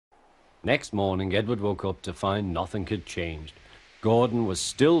Next morning, Edward woke up to find nothing had changed. Gordon was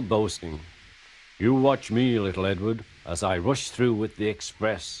still boasting. "You watch me, little Edward, as I rush through with the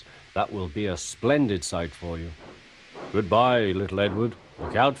express. That will be a splendid sight for you. Goodbye, little Edward.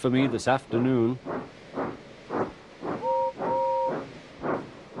 Look out for me this afternoon."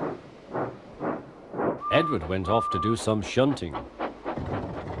 Edward went off to do some shunting.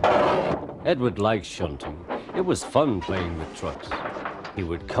 Edward liked shunting. It was fun playing with trucks. He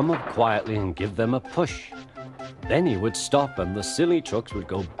would come up quietly and give them a push. Then he would stop and the silly trucks would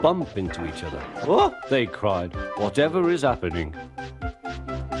go bump into each other. "Oh!" they cried. "Whatever is happening?"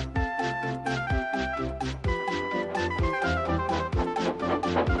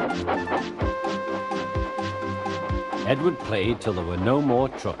 Edward played till there were no more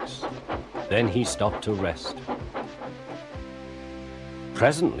trucks. Then he stopped to rest.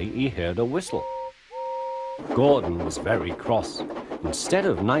 Presently he heard a whistle. Gordon was very cross. Instead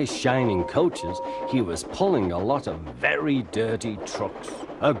of nice shining coaches, he was pulling a lot of very dirty trucks.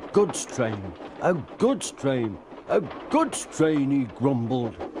 "A goods train, a goods train, a goods train," he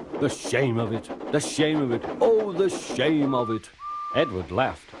grumbled. "The shame of it, the shame of it, oh, the shame of it." Edward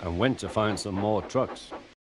laughed and went to find some more trucks.